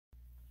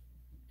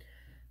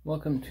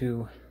Welcome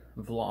to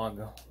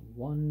vlog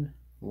 1,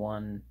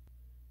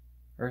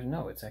 or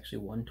no, it's actually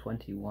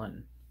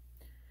 121.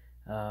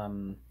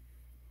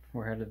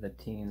 We're out of the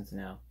teens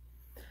now.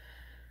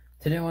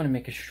 Today I want to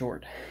make a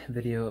short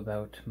video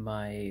about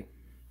my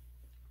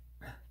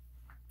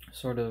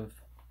sort of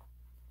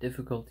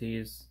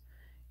difficulties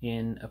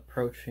in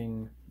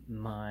approaching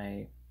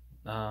my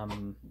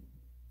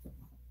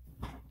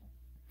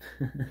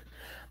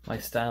my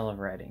style of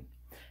writing.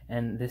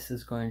 And this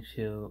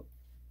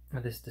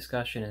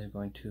discussion is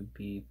going to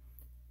be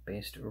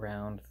based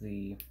around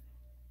the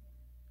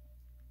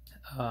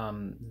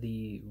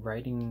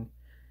writing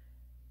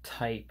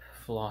type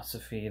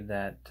philosophy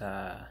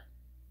that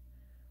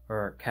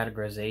or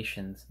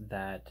categorizations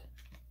that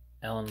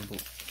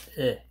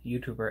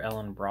YouTuber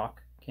Ellen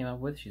Brock came up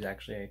with. She's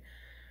actually a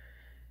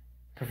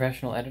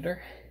professional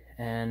editor,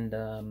 and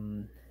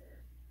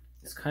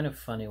it's kind of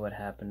funny. What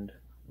happened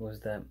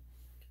was that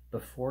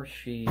before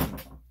she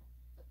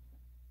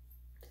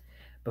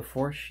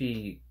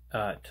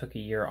took a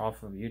year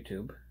off of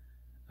YouTube,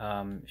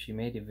 she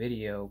made a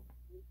video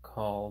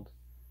called,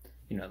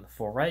 the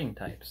 4 writing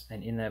types,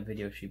 and in that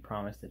video she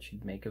promised that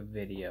she'd make a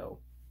video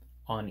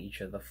on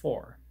each of the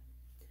 4.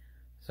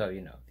 So,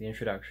 the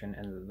introduction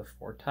and the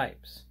 4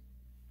 types.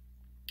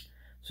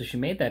 So she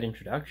made that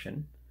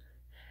introduction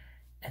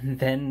and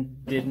then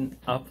didn't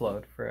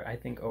upload for, I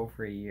think,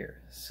 over a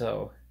year.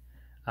 So,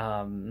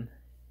 that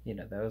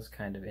was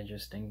kind of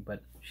interesting,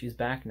 but she's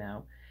back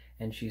now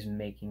and she's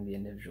making the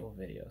individual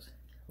videos.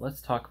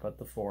 Let's talk about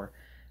the 4,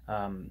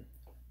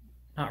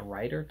 not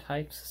writer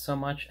types so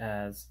much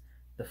as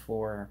the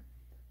 4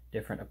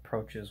 different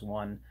approaches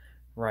one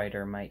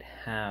writer might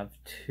have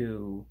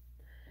to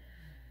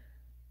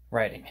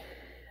writing.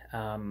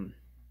 And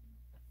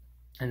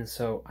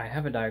so I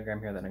have a diagram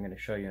here that I'm going to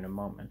show you in a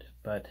moment,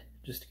 but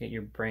just to get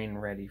your brain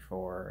ready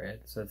for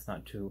it so it's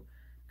not too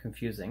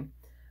confusing,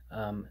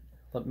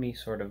 let me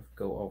sort of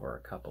go over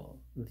a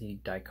couple of the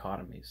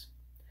dichotomies.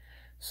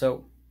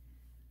 So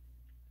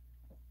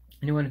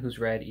anyone who's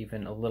read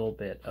even a little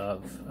bit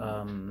of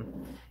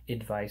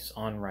advice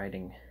on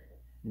writing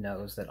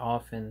knows that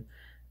often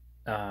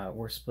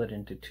we're split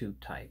into 2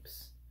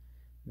 types.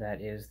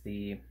 That is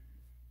the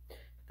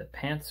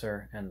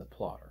pantser and the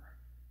plotter.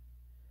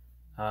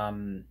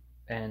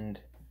 And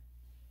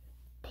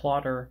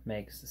plotter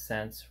makes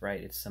sense, right?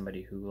 It's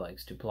somebody who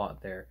likes to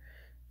plot their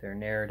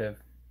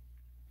narrative.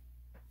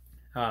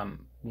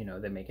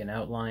 They make an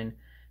outline,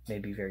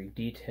 maybe very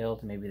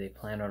detailed, maybe they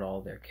plan out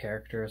all their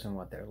characters and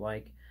what they're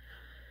like,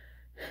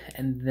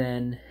 and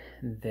then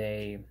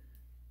they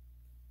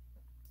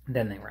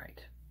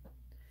write.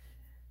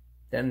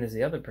 Then there's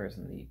the other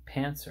person, the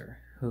pantser,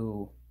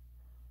 who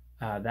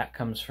that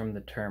comes from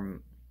the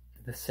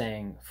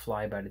saying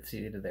fly by the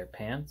seat of their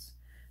pants.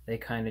 They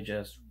kind of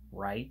just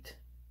write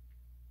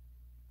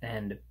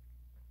and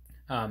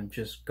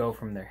just go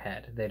from their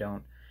head. They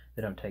don't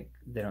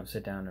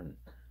sit down and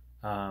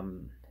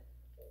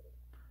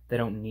they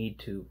don't need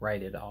to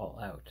write it all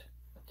out.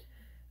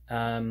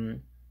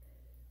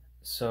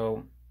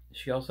 So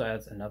she also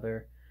adds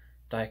another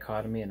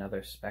dichotomy,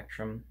 another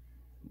spectrum,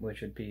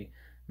 which would be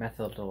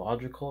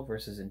methodological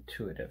versus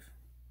intuitive.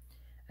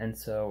 And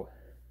so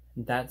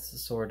that's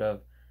sort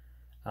of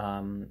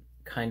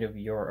kind of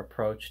your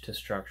approach to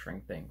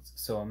structuring things.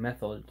 So a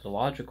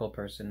methodological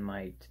person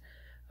might,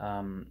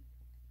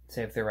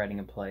 say if they're writing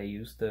a play,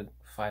 use the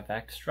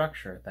 5-act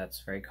structure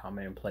that's very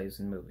common in plays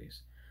and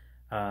movies.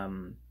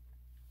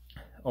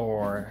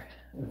 Or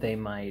they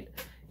might,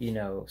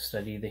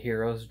 study the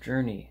hero's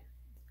journey.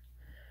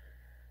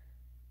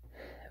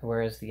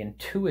 Whereas the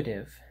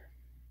intuitive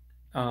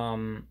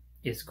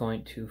is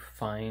going to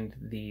find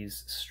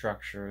these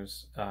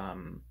structures,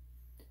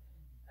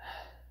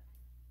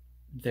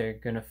 they're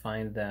going to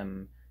find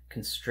them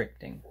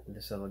constricting,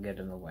 so they'll get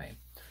in the way.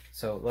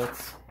 So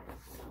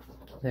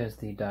there's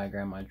the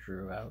diagram I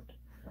drew out.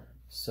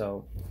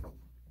 So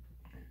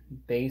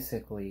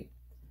basically,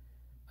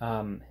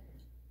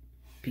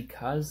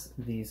 because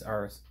these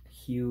are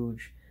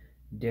huge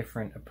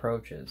different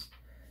approaches,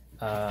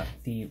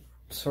 the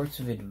sorts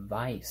of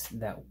advice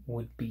that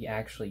would be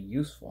actually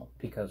useful,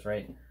 because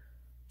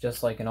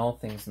just like in all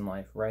things in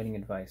life, writing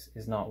advice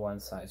is not one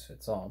size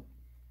fits all.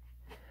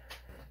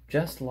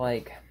 Just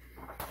like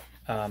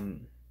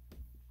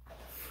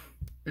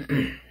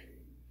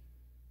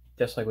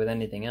just like with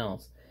anything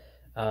else,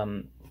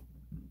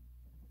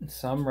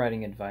 some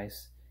writing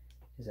advice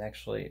is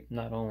actually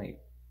not only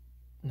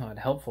not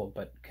helpful,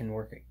 but can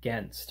work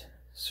against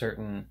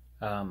certain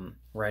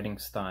writing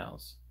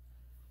styles.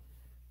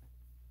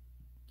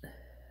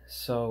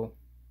 So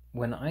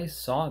when I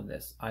saw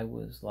this, I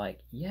was like,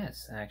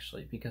 yes,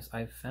 actually, because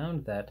I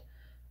found that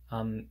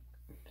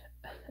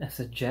as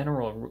a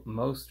general,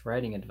 most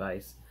writing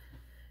advice,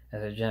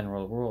 as a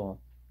general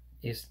rule,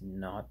 is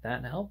not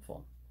that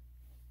helpful.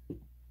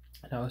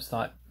 And I always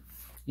thought,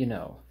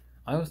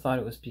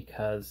 it was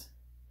because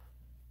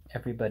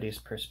everybody's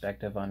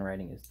perspective on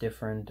writing is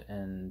different,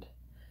 and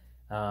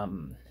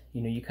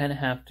you kind of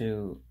have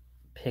to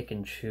pick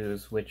and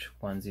choose which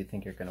ones you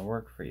think are going to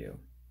work for you.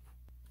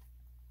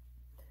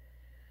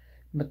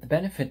 But the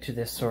benefit to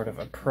this sort of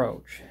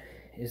approach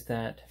is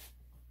that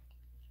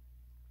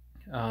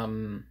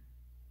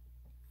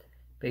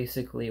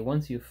basically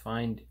once you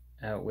find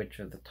out which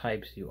of the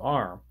types you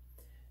are,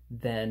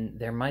 then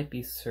there might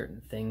be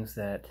certain things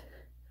that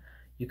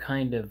you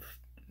kind of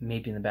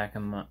maybe in the back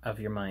of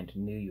your mind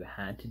knew you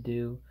had to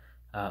do,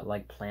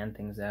 like plan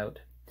things out,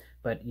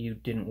 but you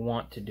didn't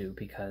want to do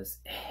because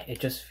it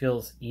just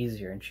feels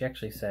easier. And she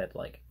actually said,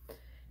 like,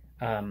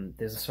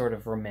 there's a sort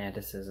of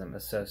romanticism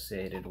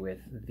associated with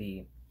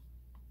the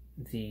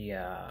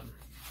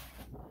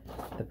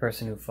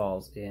person who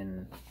falls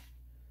in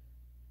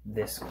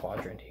this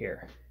quadrant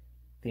here,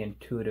 the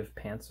intuitive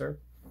pantser,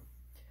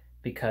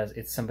 because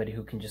it's somebody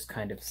who can just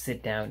kind of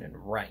sit down and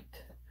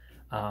write.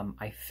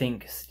 I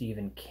think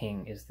Stephen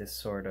King is this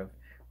sort of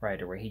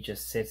writer where he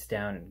just sits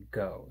down and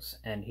goes,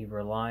 and he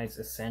relies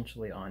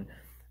essentially on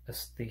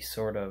the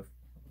sort of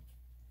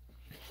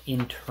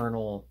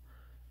internal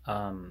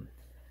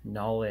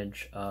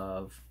knowledge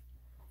of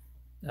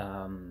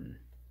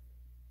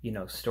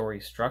story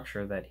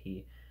structure that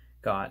he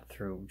got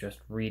through just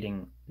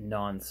reading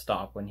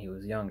non-stop when he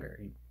was younger.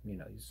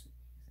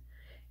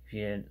 If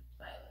you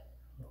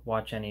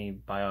watch any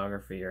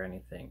biography or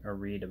anything or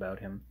read about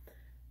him,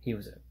 he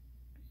was a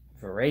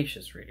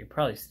voracious reader. He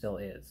probably still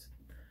is.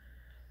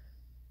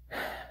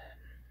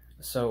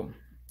 So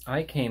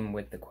I came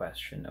with the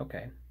question,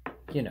 okay,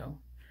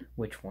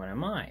 which one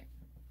am I?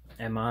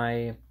 And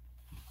I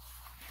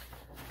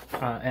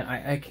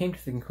came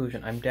to the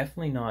conclusion I'm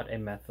definitely not a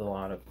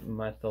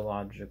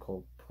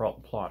methodological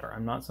plotter.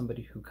 I'm not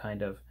somebody who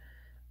kind of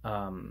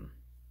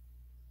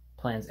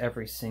plans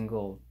every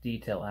single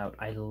detail out.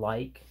 I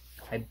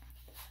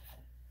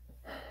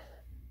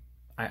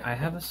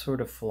have a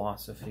sort of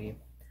philosophy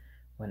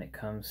when it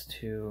comes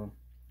to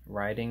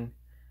writing.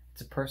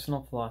 It's a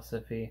personal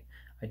philosophy.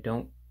 I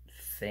don't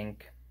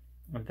think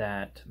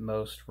that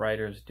most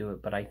writers do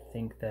it, but I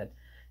think that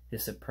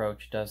this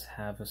approach does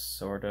have a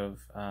sort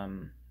of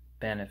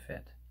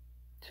benefit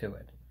to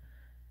it.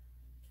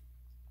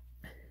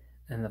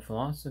 And the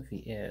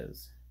philosophy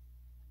is,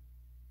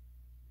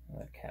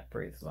 that cat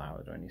breathes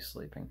loud when he's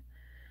sleeping.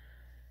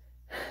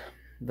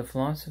 The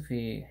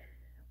philosophy,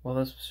 well,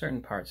 there's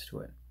certain parts to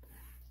it,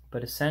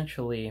 but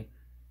essentially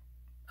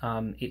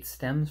it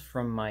stems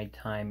from my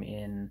time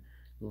in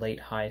late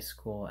high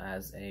school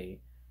as a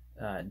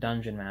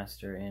dungeon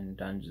master in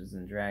Dungeons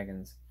and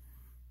Dragons,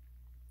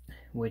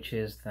 which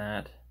is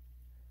that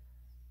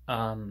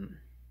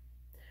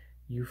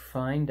you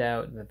find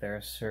out that there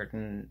are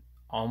certain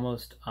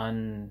almost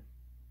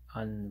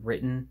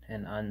unwritten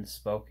and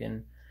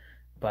unspoken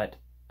but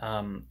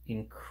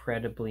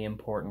incredibly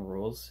important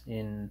rules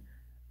in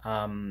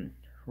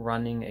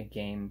running a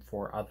game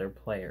for other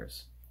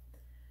players,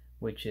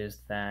 which is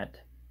that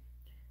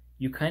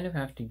you kind of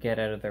have to get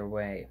out of their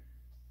way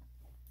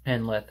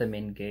and let them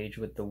engage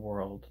with the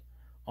world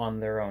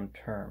on their own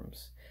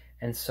terms.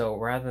 And so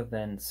rather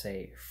than,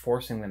 say,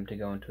 forcing them to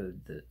go into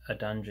a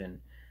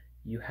dungeon,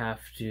 you have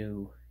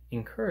to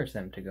encourage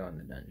them to go in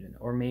the dungeon.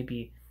 Or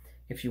maybe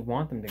if you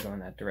want them to go in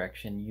that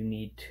direction, you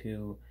need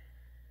to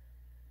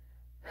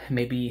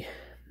maybe,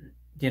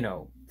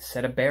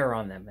 set a bear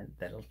on them and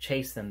that'll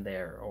chase them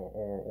there,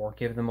 or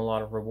give them a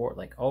lot of reward.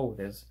 Like, oh,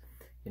 there's,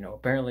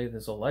 apparently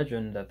there's a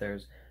legend that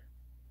there's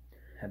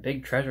a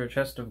big treasure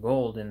chest of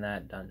gold in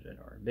that dungeon,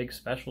 or a big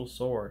special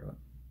sword.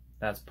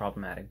 That's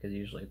problematic because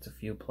usually it's a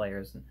few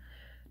players and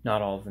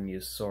not all of them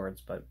use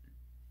swords, but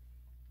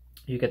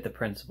you get the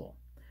principle.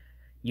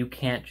 You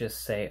can't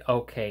just say,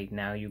 okay,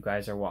 now you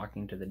guys are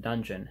walking to the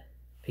dungeon,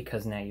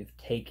 because now you've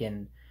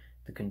taken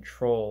the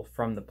control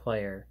from the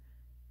player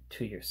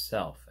to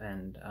yourself.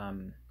 And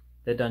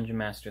the dungeon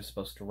master is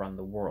supposed to run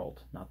the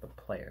world, not the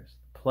players.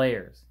 The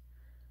players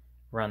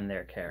run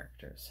their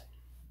characters.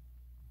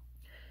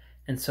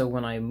 And so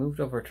when I moved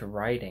over to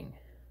writing,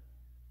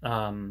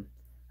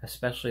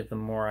 especially the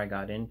more I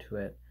got into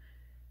it,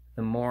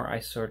 the more I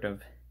sort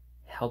of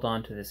held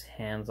on to this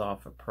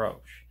hands-off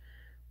approach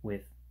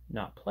with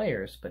not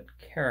players, but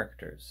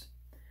characters.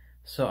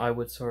 So I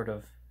would sort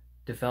of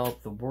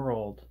develop the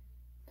world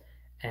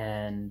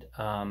and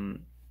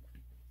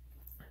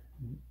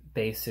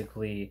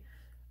basically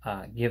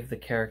give the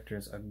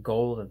characters a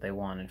goal that they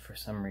wanted for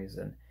some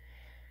reason.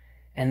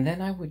 And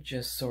then I would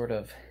just sort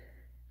of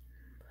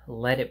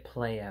let it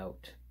play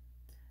out,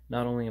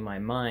 not only in my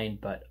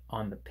mind, but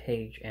on the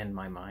page and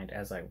my mind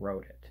as I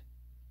wrote it.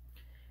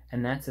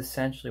 And that's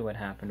essentially what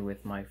happened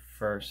with my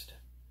first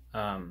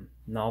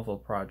novel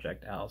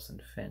project, Alice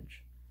and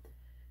Finch,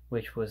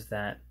 which was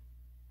that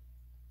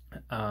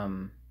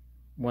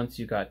once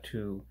you got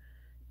to,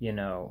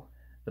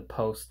 the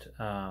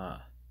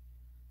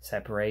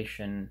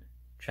post-separation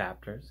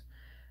chapters,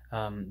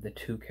 the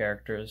two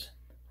characters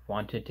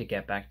wanted to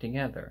get back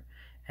together.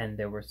 And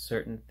there were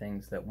certain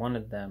things that one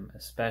of them,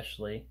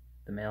 especially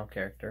the male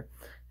character,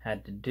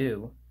 had to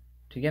do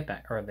to get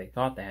back, or they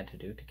thought they had to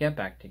do to get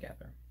back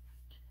together.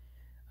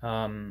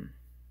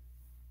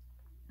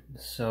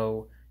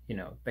 So you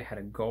know, they had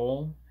a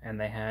goal and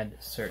they had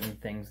certain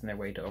things in their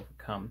way to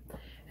overcome.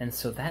 And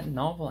so that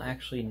novel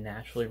actually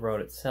naturally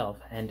wrote itself,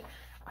 and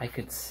I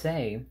could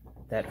say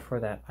that for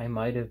that I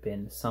might have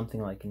been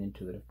something like an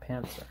intuitive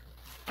pantser.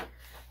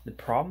 The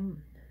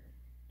problem,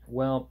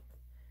 well,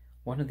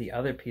 one of the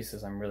other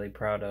pieces I'm really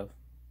proud of,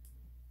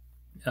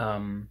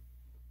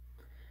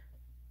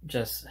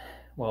 just,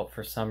 well,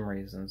 for some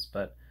reasons,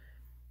 but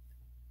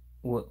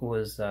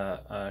was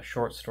a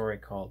short story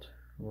called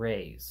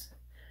Rays.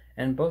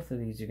 And both of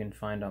these you can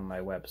find on my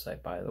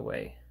website, by the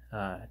way,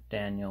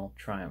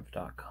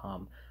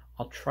 danieltriumph.com.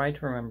 I'll try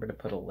to remember to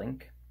put a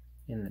link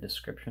in the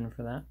description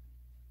for that.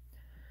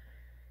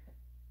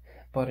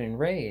 But in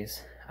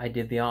Rays, I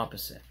did the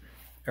opposite.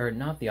 Or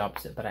not the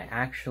opposite, but I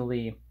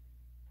actually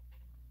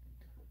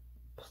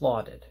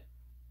plotted.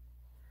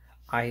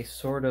 I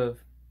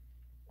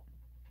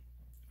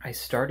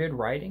started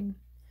writing,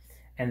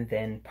 and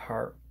then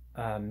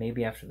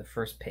maybe after the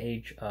first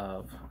page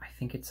of, I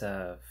think it's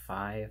a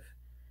 5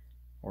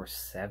 or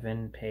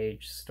 7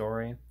 page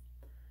story,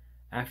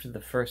 after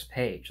the first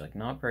page, like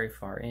not very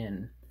far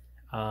in,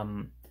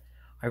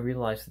 I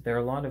realized that there are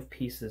a lot of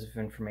pieces of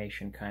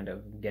information kind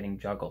of getting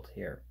juggled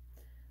here.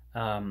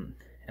 And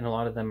a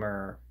lot of them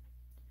are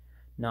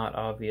not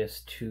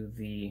obvious to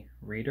the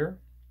reader.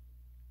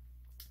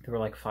 There were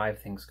like 5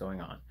 things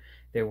going on.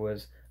 There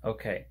was,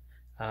 okay,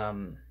 I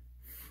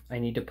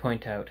need to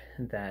point out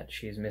that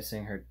she's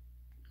missing her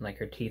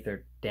teeth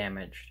are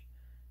damaged,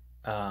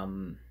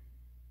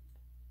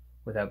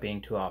 without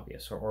being too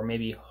obvious, or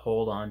maybe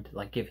hold on to,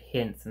 like, give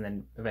hints and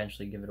then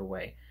eventually give it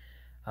away.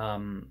 I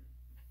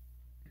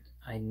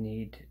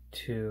need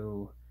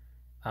to,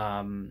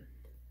 the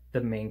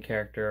main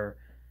character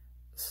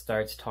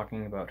starts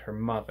talking about her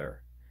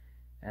mother,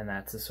 and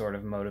that's a sort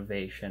of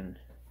motivation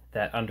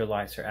that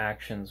underlies her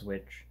actions,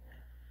 which,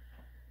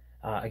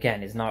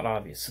 again, is not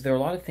obvious. So there are a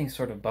lot of things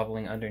sort of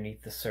bubbling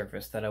underneath the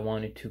surface that I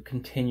wanted to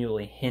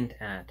continually hint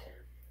at,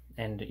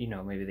 and, you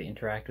know, maybe they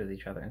interact with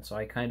each other. And so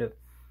I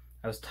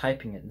was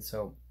typing it, and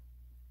so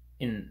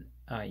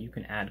you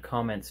can add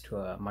comments to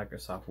a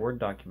Microsoft Word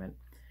document,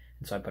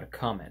 and so I put a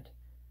comment.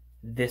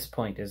 This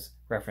point is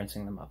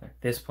referencing the mother.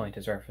 This point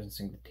is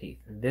referencing the teeth.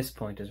 This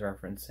point is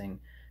referencing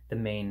the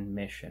main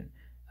mission.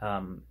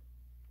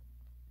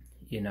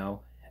 You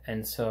know,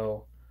 and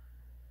so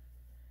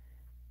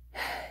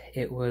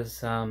it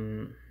was, I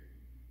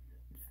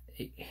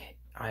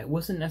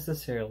wasn't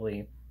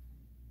necessarily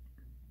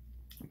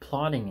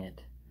plotting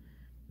it,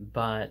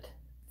 but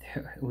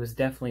it was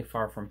definitely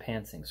far from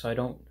pantsing. So I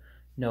don't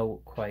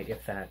know quite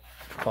if that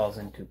falls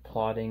into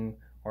plotting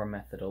or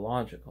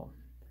methodological.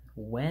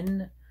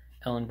 When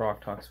Ellen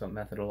Brock talks about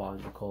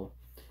methodological,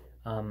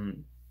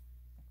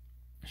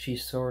 she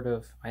sort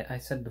of, I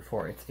said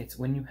before, it's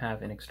when you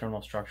have an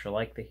external structure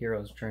like the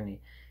hero's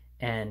journey,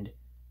 and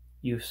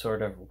you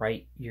sort of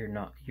write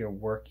your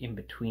work in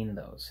between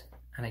those.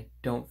 And I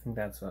don't think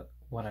that's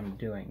what I'm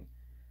doing.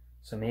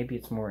 So maybe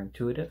it's more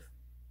intuitive,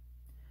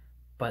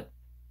 but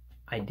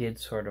I did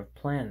sort of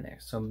plan there.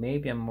 So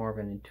maybe I'm more of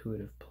an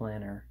intuitive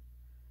planner.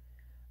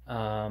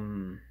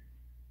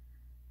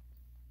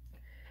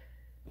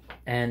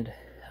 And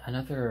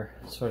another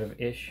sort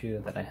of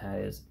issue that I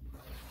had is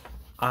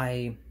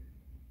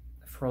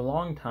for a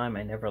long time,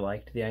 I never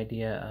liked the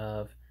idea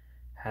of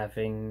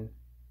having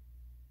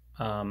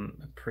a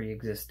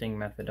pre-existing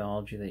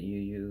methodology that you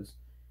use,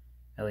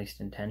 at least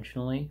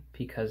intentionally,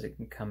 because it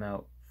can come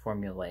out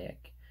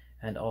formulaic.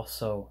 And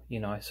also, you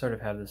know, I sort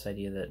of have this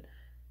idea that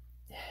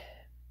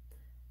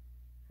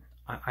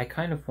I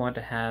kind of want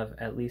to have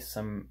at least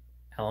some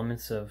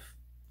elements of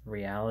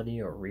reality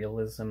or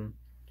realism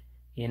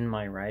in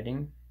my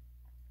writing.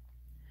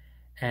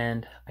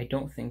 And I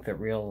don't think that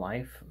real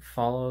life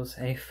follows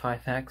a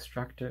 5-act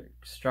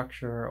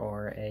structure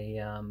or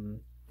a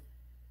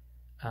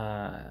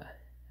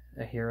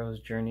hero's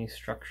journey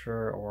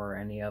structure or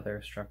any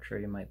other structure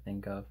you might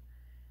think of.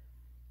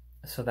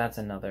 So that's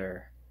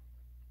another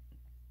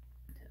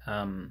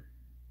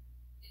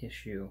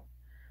issue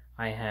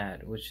I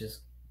had, which is,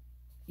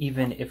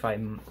 even if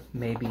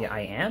maybe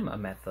I am a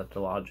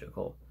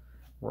methodological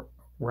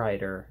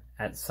writer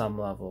at some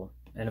level,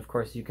 and of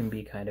course you can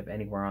be kind of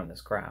anywhere on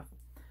this graph,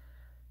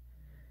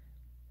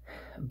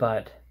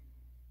 but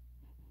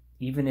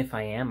even if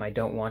I am, I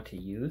don't want to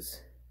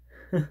use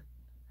the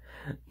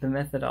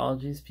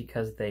methodologies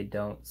because they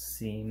don't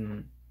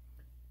seem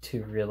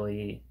to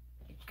really,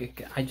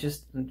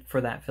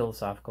 for that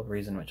philosophical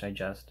reason which I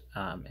just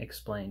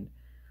explained,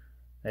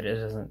 that it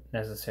doesn't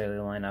necessarily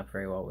line up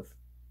very well with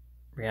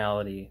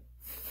reality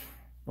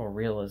or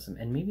realism.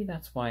 And maybe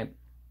that's why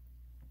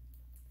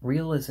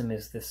realism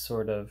is this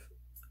sort of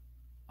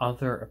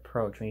other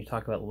approach when you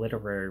talk about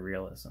literary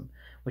realism,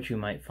 which you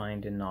might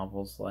find in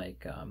novels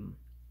like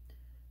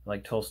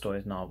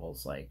Tolstoy's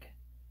novels like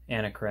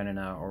Anna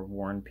Karenina or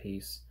War and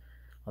Peace.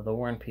 Although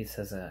War and Peace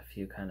has a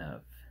few kind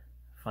of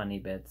funny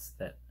bits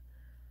that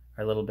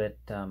are a little bit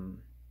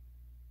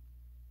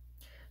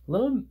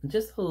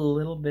just a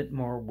little bit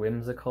more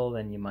whimsical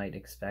than you might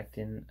expect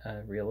in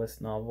a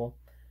realist novel.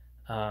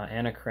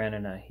 Anna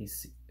Karenina,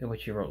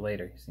 which he wrote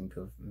later, he seemed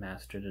to have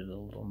mastered it a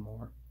little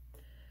more.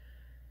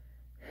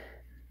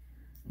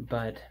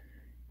 But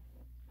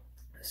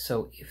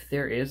so if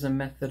there is a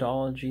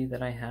methodology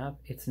that I have,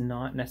 it's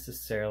not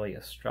necessarily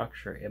a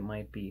structure. It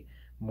might be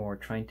more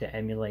trying to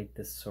emulate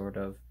this sort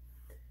of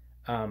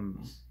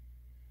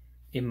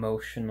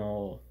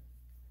emotional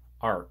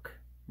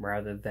arc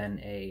rather than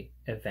a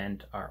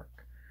event arc.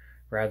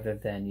 Rather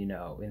than, in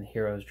the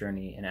hero's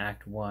journey in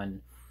Act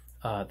 1,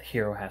 the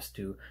hero has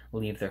to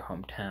leave their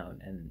hometown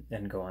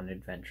and go on an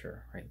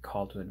adventure, right?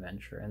 Call to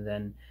adventure. And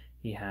then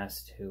he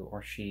has to,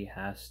 or she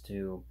has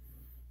to,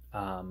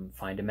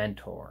 find a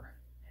mentor.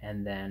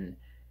 And then,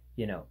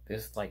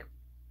 there's like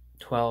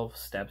 12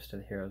 steps to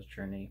the hero's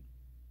journey.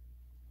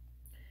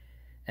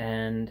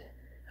 And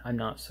I'm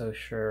not so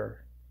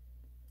sure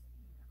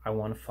I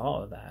want to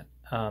follow that,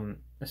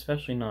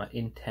 especially not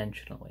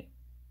intentionally.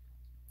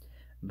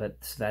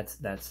 But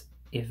that's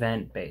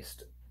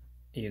event-based,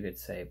 you could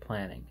say,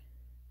 planning.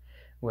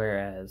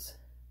 Whereas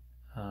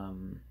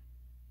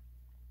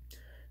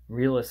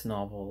realist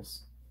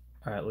novels,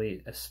 or at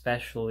least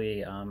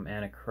especially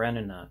Anna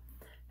Karenina,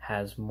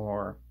 has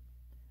more,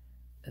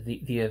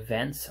 the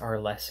events are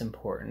less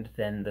important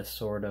than the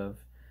sort of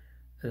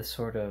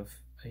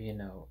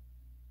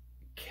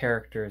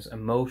character's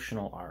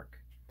emotional arc,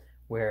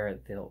 where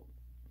they'll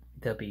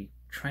be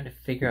trying to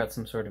figure out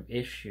some sort of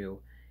issue,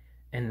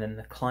 and then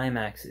the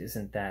climax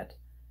isn't that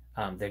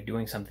they're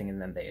doing something and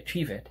then they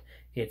achieve it.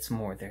 It's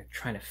more they're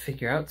trying to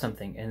figure out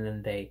something and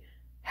then they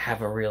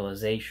have a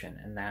realization,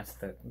 and that's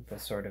the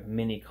sort of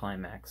mini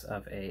climax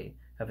of a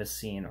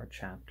scene or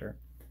chapter.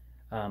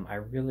 I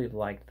really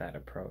liked that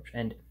approach,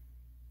 and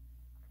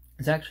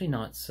it's actually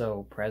not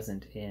so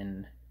present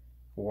in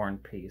War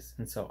and Peace,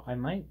 and so I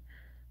might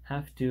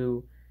have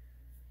to,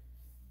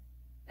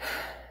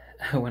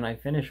 when I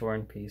finish War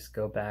and Peace,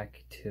 go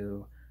back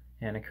to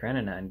Anna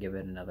Karenina and give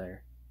it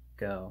another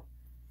go,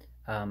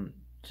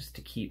 just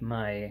to keep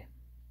my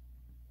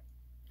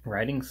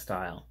writing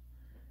style,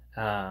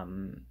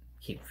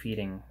 keep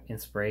feeding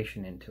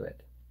inspiration into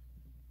it.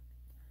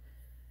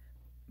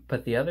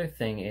 But the other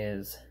thing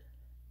is,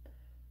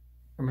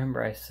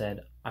 remember I said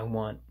I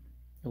want,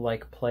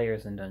 like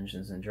players in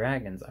Dungeons and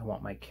Dragons, I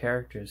want my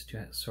characters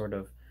to sort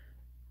of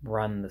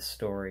run the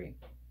story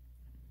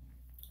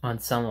on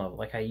some level.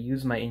 Like, I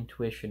use my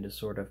intuition to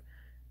sort of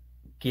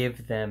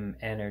give them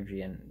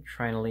energy and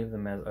trying to leave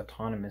them as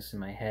autonomous in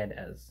my head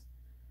as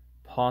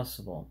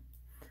possible,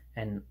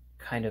 and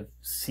kind of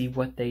see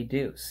what they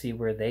do, see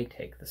where they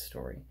take the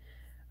story.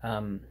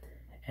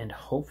 And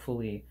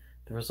hopefully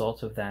the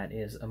result of that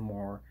is a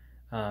more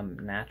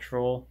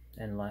natural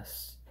and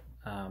less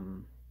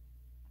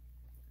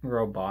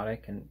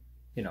robotic and,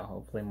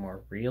 hopefully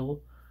more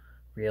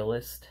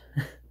realist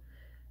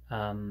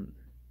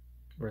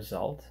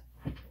result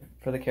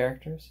for the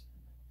characters.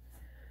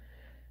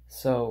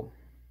 So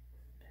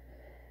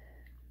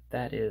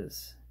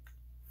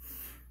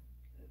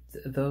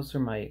those are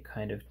my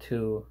kind of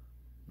two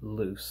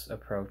loose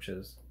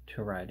approaches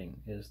to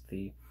writing, is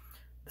the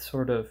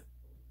sort of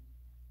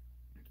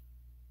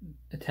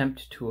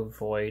attempt to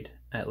avoid,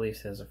 at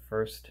least as a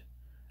first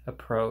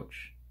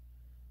approach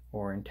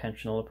or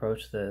intentional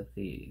approach,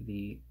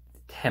 the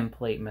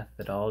template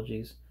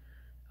methodologies.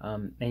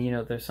 And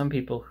there's some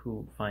people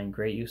who find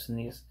great use in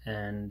these,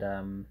 and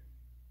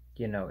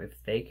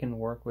if they can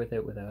work with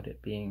it without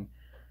it being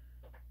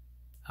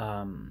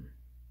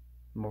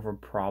more of a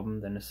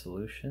problem than a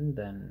solution,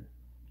 then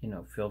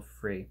feel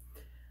free.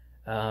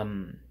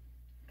 I'm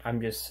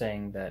just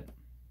saying that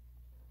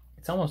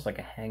it's almost like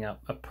a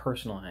hang-up, a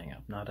personal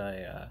hang-up, not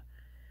a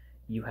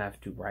you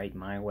have to write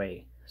my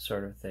way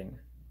sort of thing.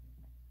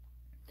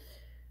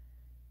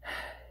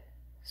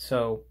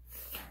 So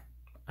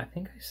I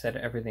think I said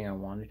everything I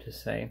wanted to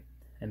say,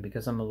 and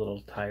because I'm a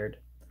little tired,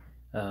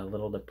 a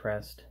little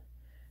depressed,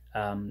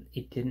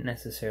 it didn't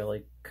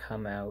necessarily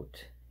come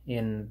out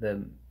in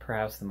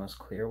perhaps the most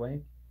clear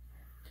way.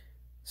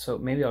 So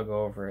maybe I'll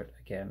go over it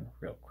again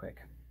real quick.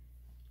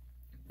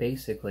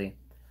 Basically,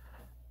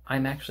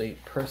 I'm actually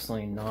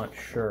personally not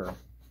sure,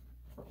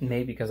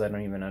 maybe because I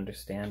don't even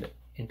understand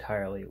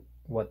entirely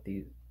what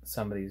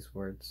some of these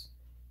words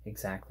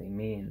exactly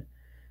mean,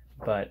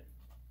 but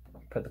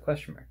put the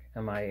question mark.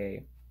 Am I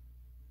a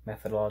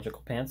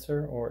methodological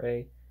pantser or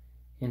a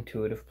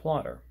intuitive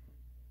plotter?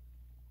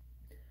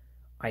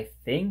 I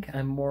think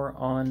I'm more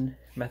on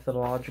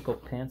methodological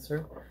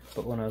pantser,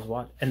 but when I was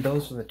watching, and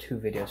those are the two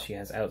videos she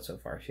has out so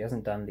far. She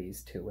hasn't done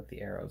these two with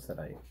the arrows that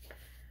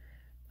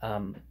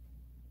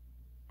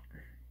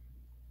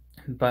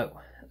but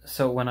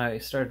so when I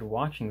started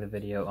watching the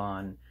video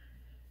on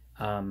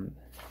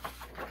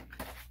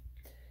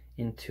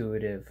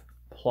intuitive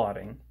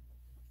plotting,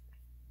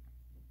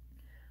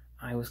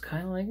 I was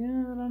kind of like, I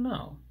don't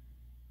know.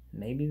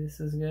 Maybe this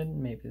is good,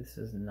 maybe this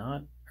is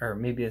not, or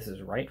maybe this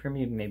is right for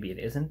me, maybe it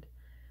isn't.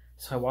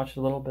 So I watched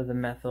a little bit of the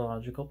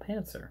methodological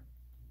pantser.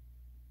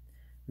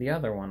 The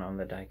other one on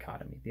the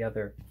dichotomy, the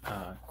other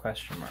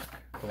question mark,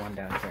 the one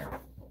down here.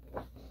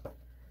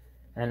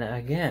 And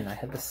again, I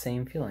had the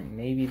same feeling.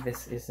 Maybe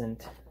this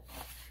isn't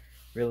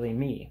really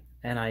me.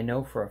 And I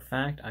know for a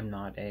fact I'm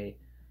not a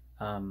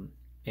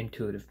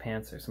intuitive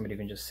pantser, somebody who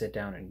can just sit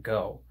down and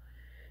go.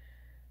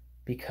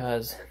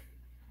 Because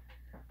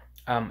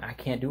I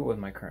can't do it with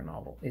my current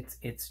novel.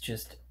 It's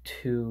just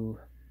too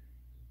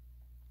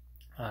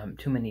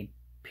many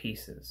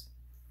pieces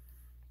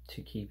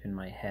to keep in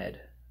my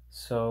head.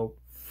 So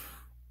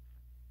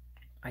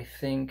I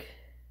think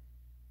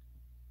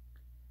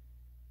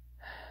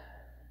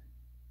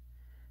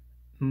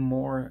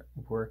more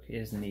work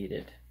is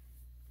needed,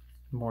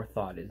 more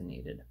thought is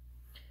needed,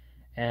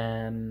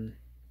 and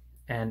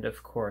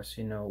of course,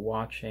 you know,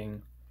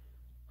 watching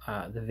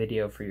the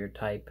video for your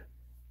type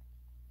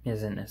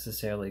isn't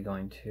necessarily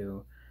going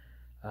to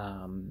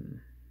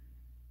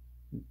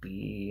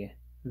be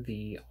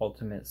the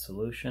ultimate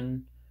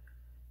solution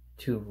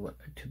to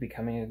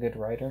becoming a good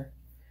writer.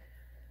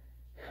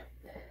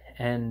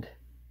 And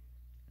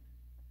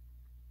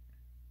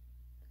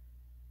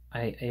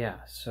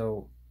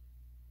so,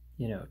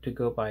 you know, to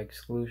go by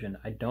exclusion,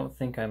 I don't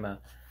think I'm a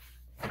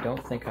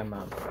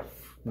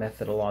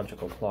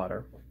methodological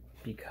plotter,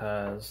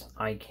 because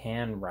I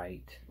can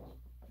write.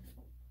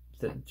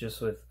 Just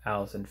with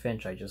Allison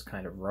Finch, I just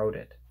kind of wrote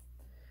it.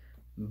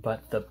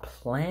 But the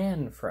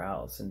plan for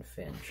Allison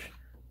Finch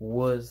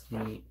was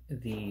the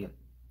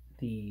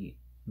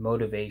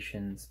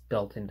motivations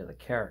built into the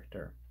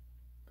character,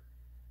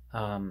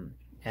 and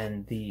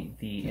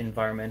the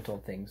environmental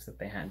things that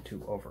they had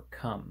to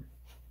overcome.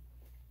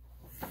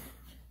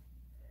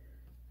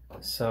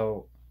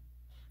 So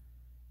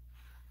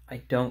I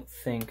don't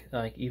think,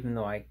 like, even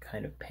though I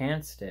kind of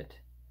pantsed it,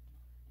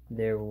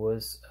 there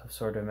was a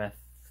sort of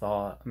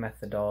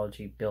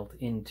methodology built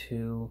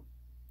into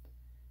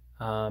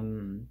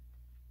the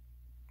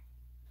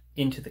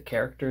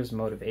characters'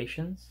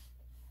 motivations,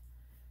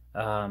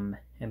 and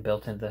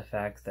built into the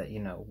fact that, you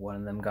know, one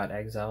of them got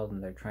exiled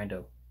and they're trying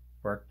to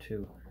work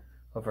to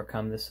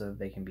overcome this so that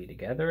they can be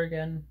together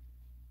again.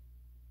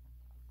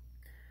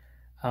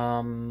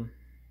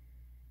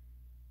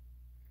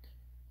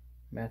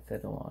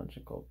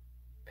 Methodological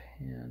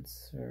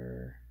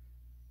pantser,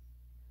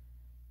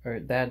 or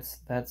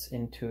that's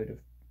intuitive,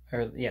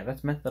 or yeah,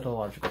 that's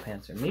methodological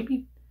pantser.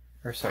 Maybe,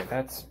 or sorry,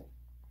 that's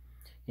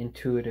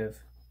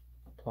intuitive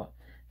plot.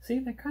 See,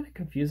 they're kind of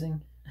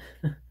confusing.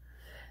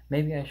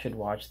 Maybe I should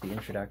watch the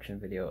introduction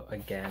video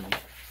again.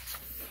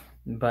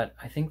 But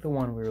I think the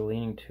one we were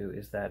leaning to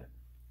is that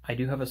I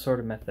do have a sort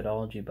of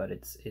methodology, but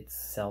it's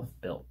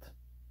self-built.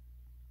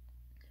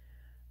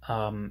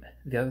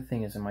 The other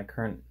thing is, in my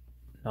current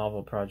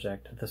novel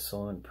project, The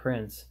Sullen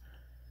Prince,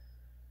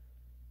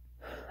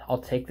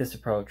 I'll take this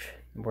approach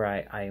where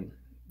I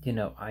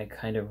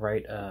kind of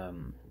write a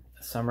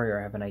summary, or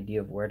I have an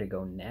idea of where to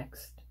go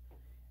next,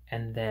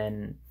 and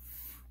then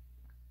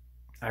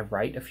I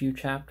write a few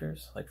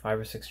chapters, like 5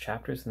 or 6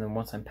 chapters, and then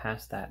once I'm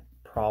past that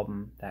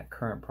problem, that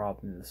current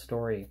problem in the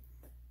story,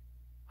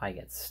 I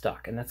get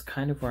stuck. And that's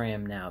kind of where I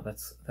am now.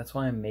 That's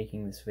why I'm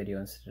making this video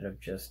instead of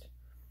just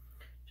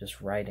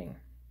writing.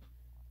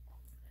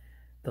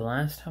 The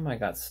last time I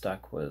got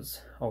stuck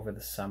was over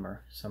the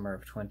summer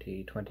of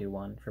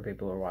 2021, for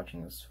people who are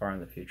watching this far in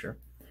the future.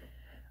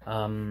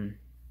 And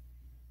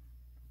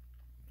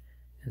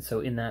so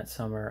in that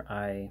summer,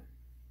 I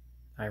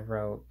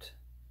wrote,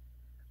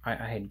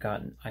 I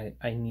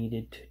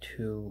needed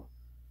to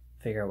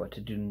figure out what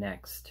to do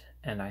next,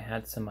 and I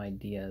had some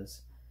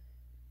ideas,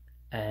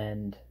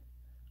 and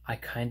I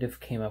kind of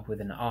came up with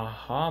an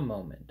aha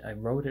moment. I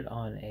wrote it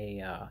on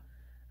a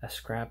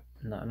scrap,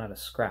 not a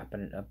scrap, but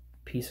a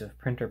piece of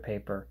printer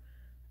paper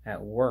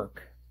at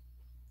work,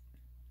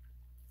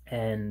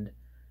 and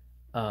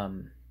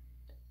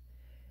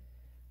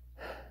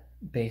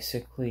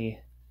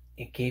basically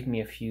it gave me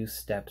a few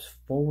steps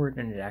forward,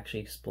 and it actually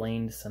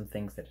explained some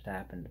things that had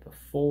happened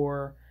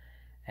before,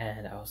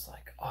 and I was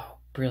like, oh,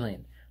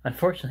 brilliant.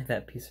 Unfortunately,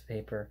 that piece of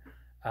paper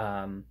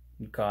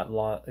got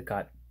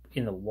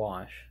in the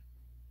wash.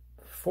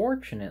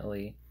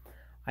 Fortunately,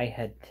 I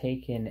had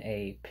taken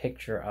a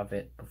picture of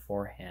it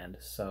beforehand,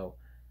 so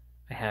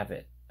I have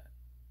it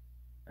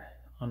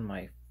on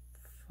my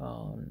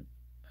phone.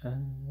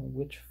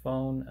 Which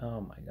phone?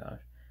 Oh my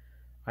gosh.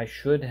 I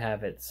should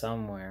have it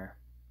somewhere.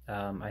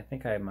 I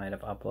think I might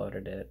have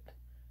uploaded it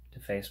to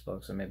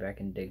Facebook, so maybe I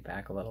can dig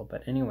back a little.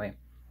 But anyway,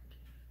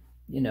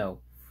 you know,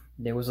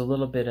 there was a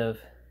little bit of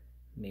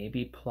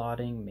maybe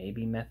plotting,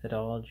 maybe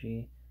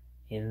methodology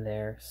in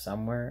there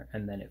somewhere,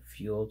 and then it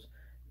fueled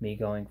me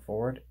going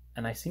forward.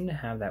 And I seem to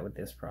have that with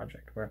this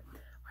project, where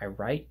I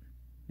write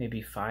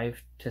maybe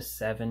 5 to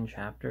 7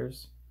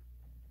 chapters,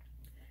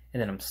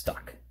 and then I'm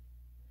stuck.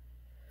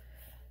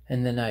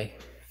 And then I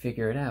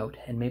figure it out,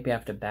 and maybe I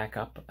have to back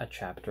up a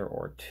chapter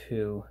or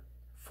 2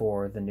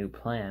 for the new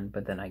plan,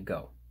 but then I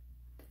go.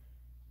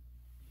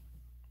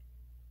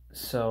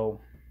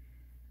 So,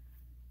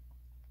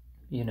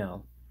 you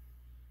know,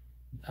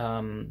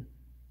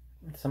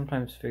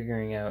 sometimes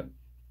figuring out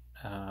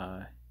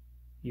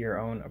your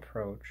own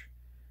approach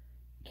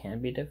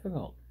can be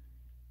difficult.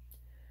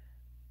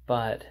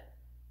 But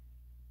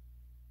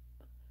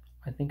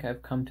I think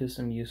I've come to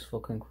some useful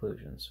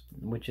conclusions,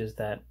 which is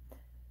that,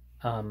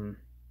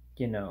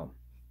 you know,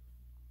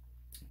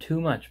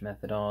 too much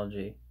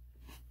methodology,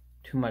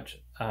 too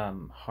much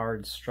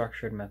hard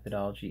structured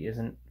methodology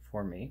isn't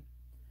for me.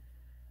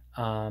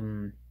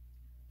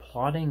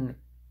 Plotting,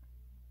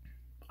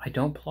 I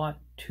don't plot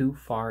too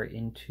far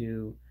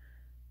into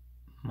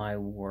my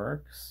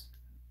works,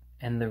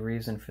 and the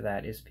reason for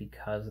that is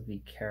because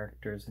the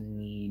characters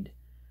need,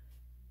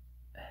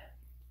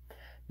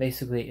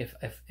 basically,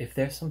 if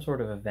there's some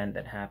sort of event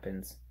that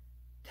happens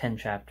 10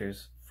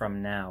 chapters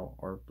from now,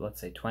 or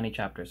let's say 20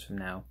 chapters from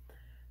now,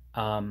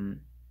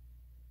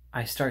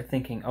 I start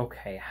thinking,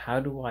 okay, how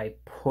do I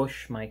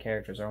push my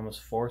characters, or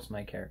almost force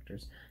my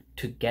characters,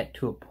 to get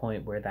to a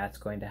point where that's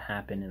going to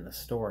happen in the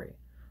story?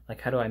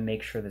 Like, how do I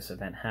make sure this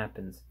event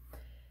happens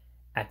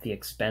at the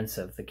expense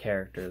of the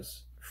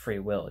character's free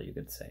will, you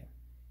could say?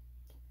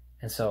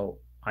 And so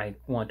I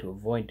want to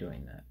avoid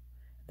doing that.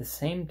 At the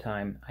same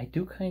time, I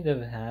do kind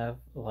of have,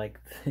 like,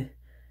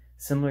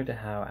 similar to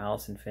how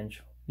Alice and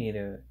Finch need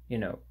to,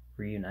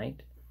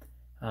 reunite.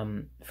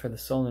 For the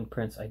Soul and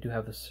Prince, I do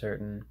have a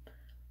certain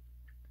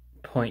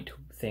point to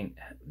think.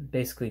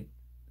 Basically,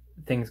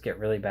 things get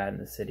really bad in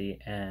the city,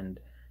 and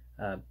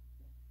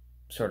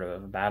sort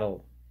of a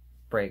battle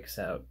breaks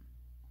out.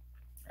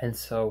 And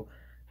so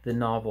the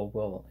novel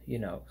will,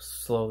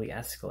 slowly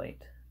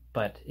escalate,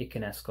 but it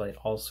can escalate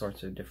all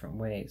sorts of different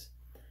ways.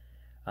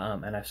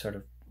 And I've sort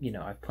of,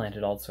 I've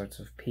planted all sorts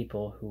of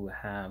people who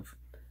have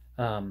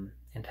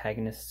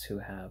antagonists who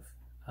have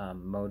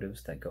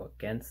motives that go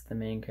against the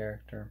main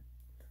character.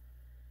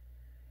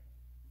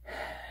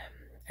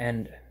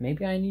 And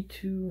maybe I need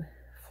to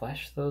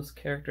flesh those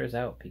characters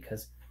out,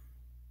 because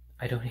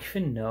I don't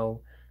even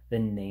know the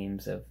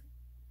names of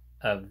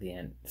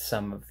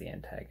some of the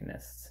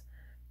antagonists.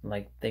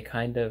 Like, they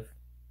kind of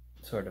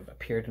sort of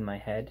appeared in my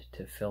head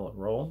to fill a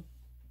role.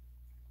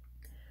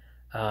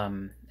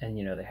 And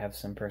they have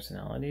some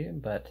personality,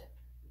 but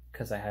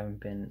because I haven't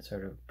been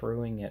sort of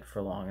brewing it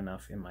for long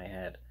enough in my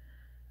head,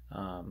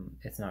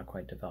 it's not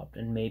quite developed.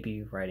 And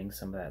maybe writing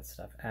some of that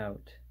stuff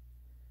out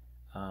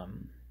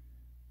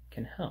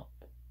can help.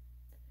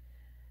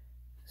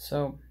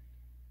 So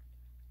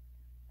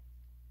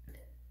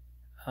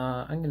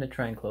I'm going to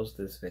try and close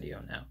this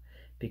video now,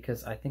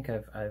 because I think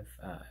I've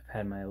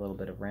had my little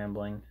bit of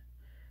rambling.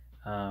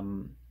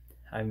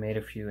 I've made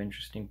a few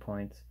interesting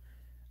points.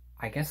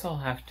 I guess I'll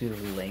have to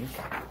link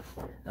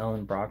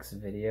Ellen Brock's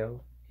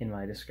video in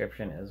my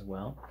description as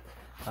well.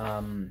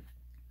 Kind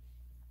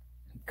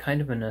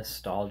of a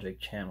nostalgic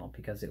channel,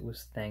 because it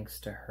was thanks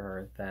to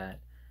her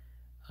that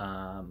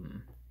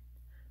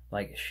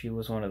like, she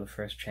was one of the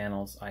first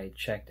channels I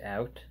checked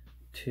out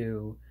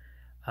to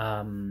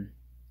do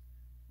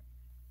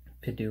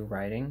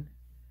writing.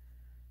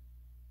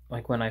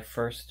 Like, when I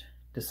first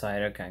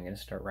decided, okay, I'm going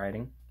to start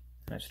writing,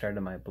 and I started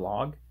my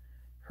blog,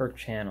 her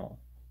channel,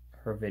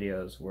 her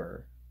videos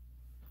were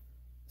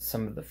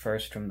some of the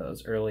first from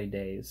those early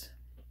days.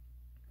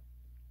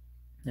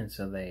 And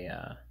so they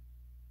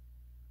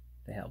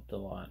helped a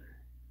lot.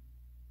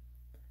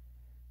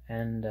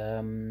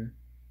 And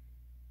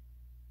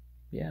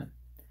yeah.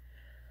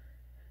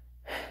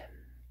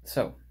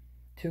 So,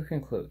 to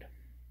conclude,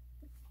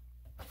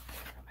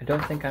 I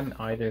don't think I'm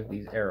either of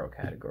these arrow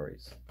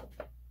categories.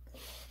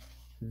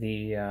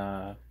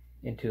 The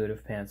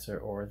intuitive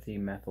pantser or the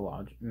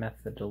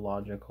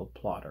methodological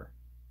plotter.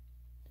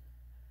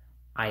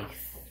 I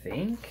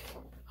think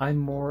I'm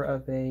more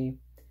of a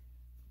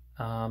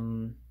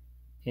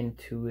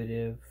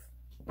intuitive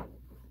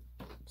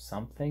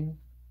something,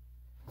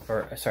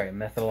 or sorry,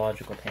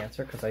 methodological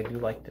pantser, because I do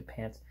like to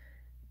pants,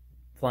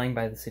 flying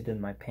by the seat of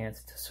my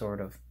pants, to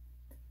sort of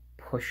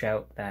push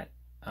out that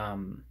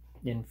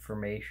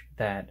information,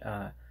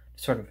 that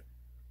sort of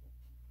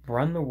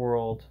run the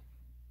world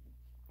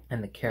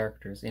and the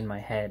characters in my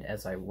head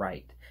as I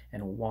write,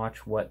 and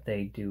watch what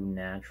they do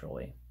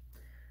naturally,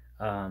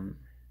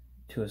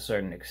 to a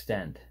certain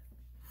extent.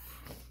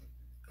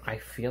 I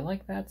feel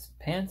like that's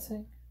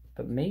pantsing,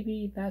 but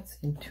maybe that's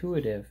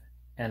intuitive,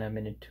 and I'm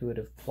an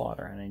intuitive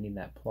plotter, and I need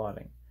that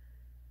plotting.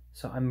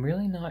 So I'm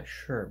really not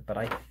sure, but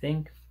I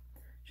think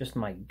just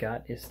my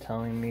gut is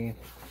telling me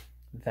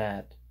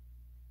that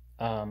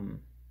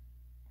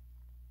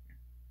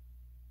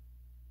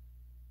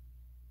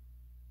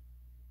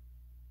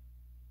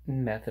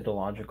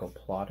methodological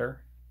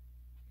plotter,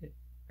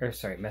 or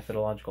sorry,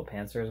 methodological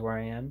pantser is where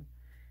I am,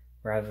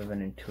 rather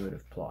than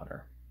intuitive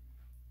plotter.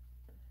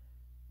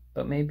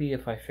 But maybe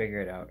if I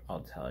figure it out,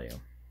 I'll tell you.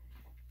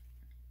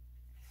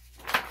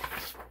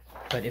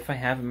 But if I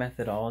have a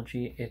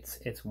methodology,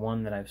 it's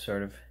one that I've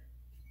sort of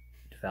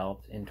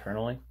developed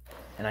internally,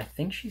 and I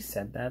think she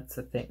said that's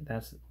a thing,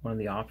 that's one of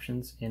the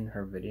options in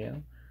her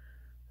video.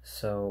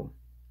 So,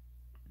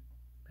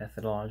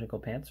 methodological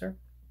pantser,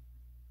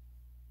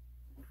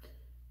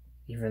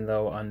 even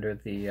though under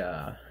the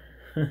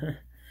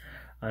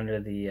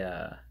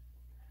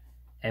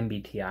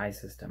MBTI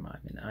system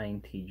I'm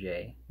an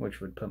INTJ,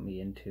 which would put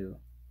me into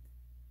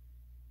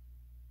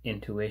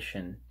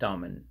intuition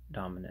dominant.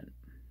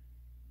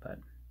 But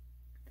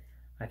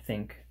I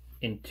think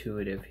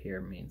intuitive here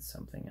means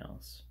something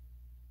else.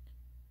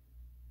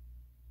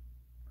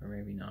 Or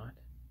maybe not.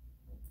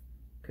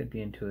 Could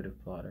be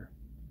intuitive plotter.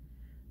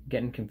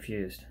 Getting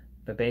confused.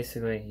 But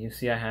basically, you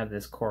see I have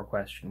this core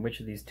question. Which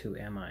of these two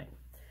am I?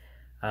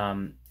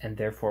 And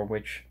therefore,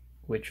 which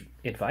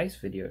advice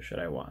video should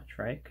I watch,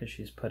 right? Because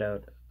she's put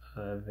out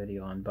a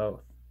video on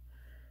both.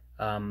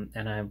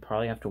 And I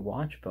probably have to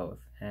watch both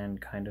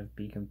and kind of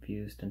be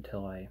confused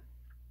until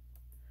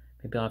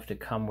maybe I'll have to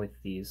come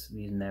with these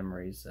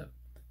memories of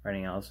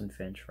writing Alison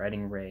Finch,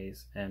 writing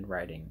Rays, and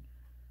writing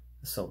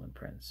The Solent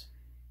Prince.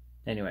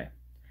 Anyway,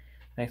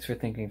 thanks for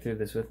thinking through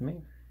this with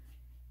me.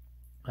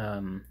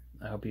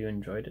 I hope you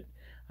enjoyed it.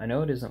 I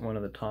know it isn't one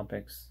of the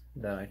topics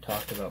that I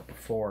talked about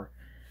before.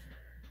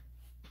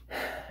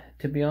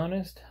 To be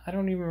honest, I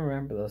don't even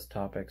remember those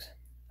topics.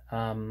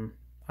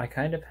 I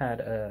kind of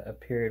had a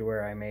period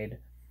where I made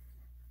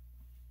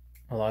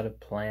a lot of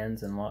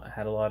plans and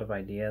had a lot of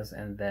ideas,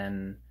 and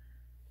then,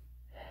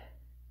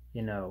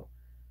 you know,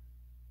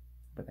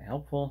 were they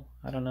helpful?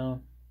 I don't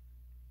know,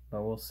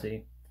 but we'll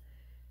see.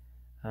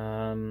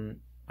 I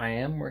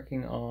am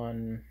working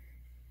on,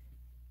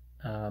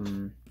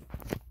 maybe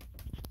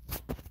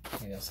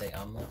I'll say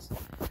less.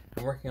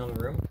 I'm working on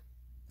the room,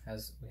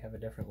 as we have a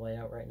different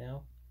layout right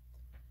now.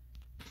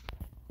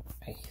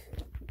 I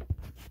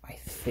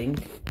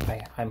think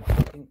I'm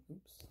hoping.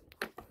 Oops.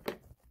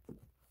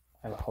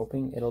 I'm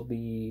hoping it'll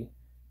be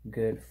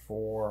good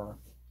for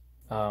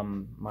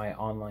my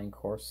online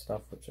course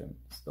stuff, which I'm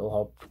still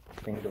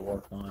hoping to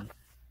work on,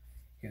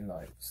 even though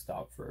I've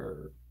stopped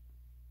for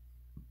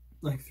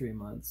like 3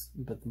 months.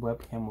 But the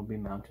webcam will be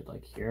mounted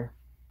like here,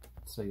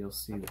 so you'll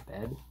see the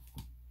bed,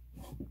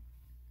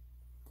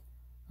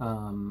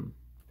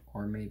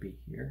 or maybe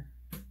here.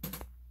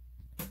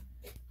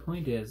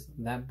 Point is,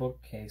 that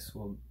bookcase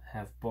will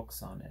have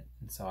books on it,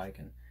 and so I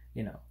can,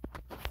 you know.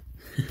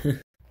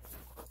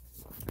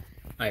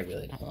 I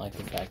really don't like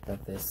the fact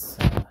that this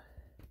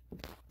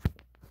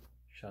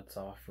shuts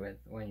off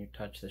when you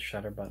touch the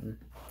shutter button.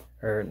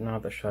 Or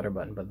not the shutter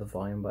button, but the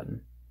volume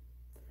button.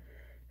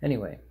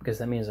 Anyway, because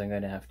that means I'm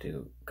going to have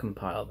to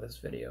compile this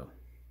video.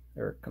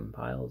 Or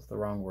compile is the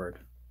wrong word.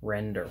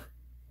 Render.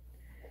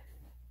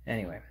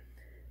 Anyway.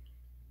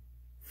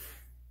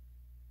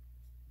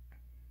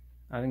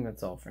 I think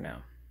that's all for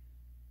now.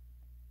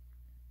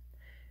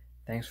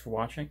 Thanks for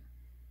watching,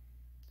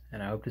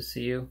 and I hope to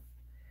see you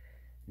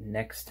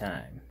next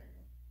time.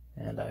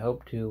 And I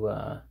hope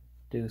to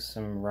do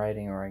some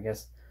writing, or I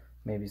guess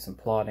maybe some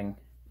plotting,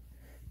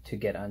 to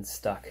get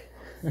unstuck.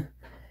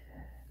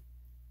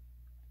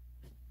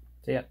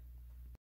 See ya.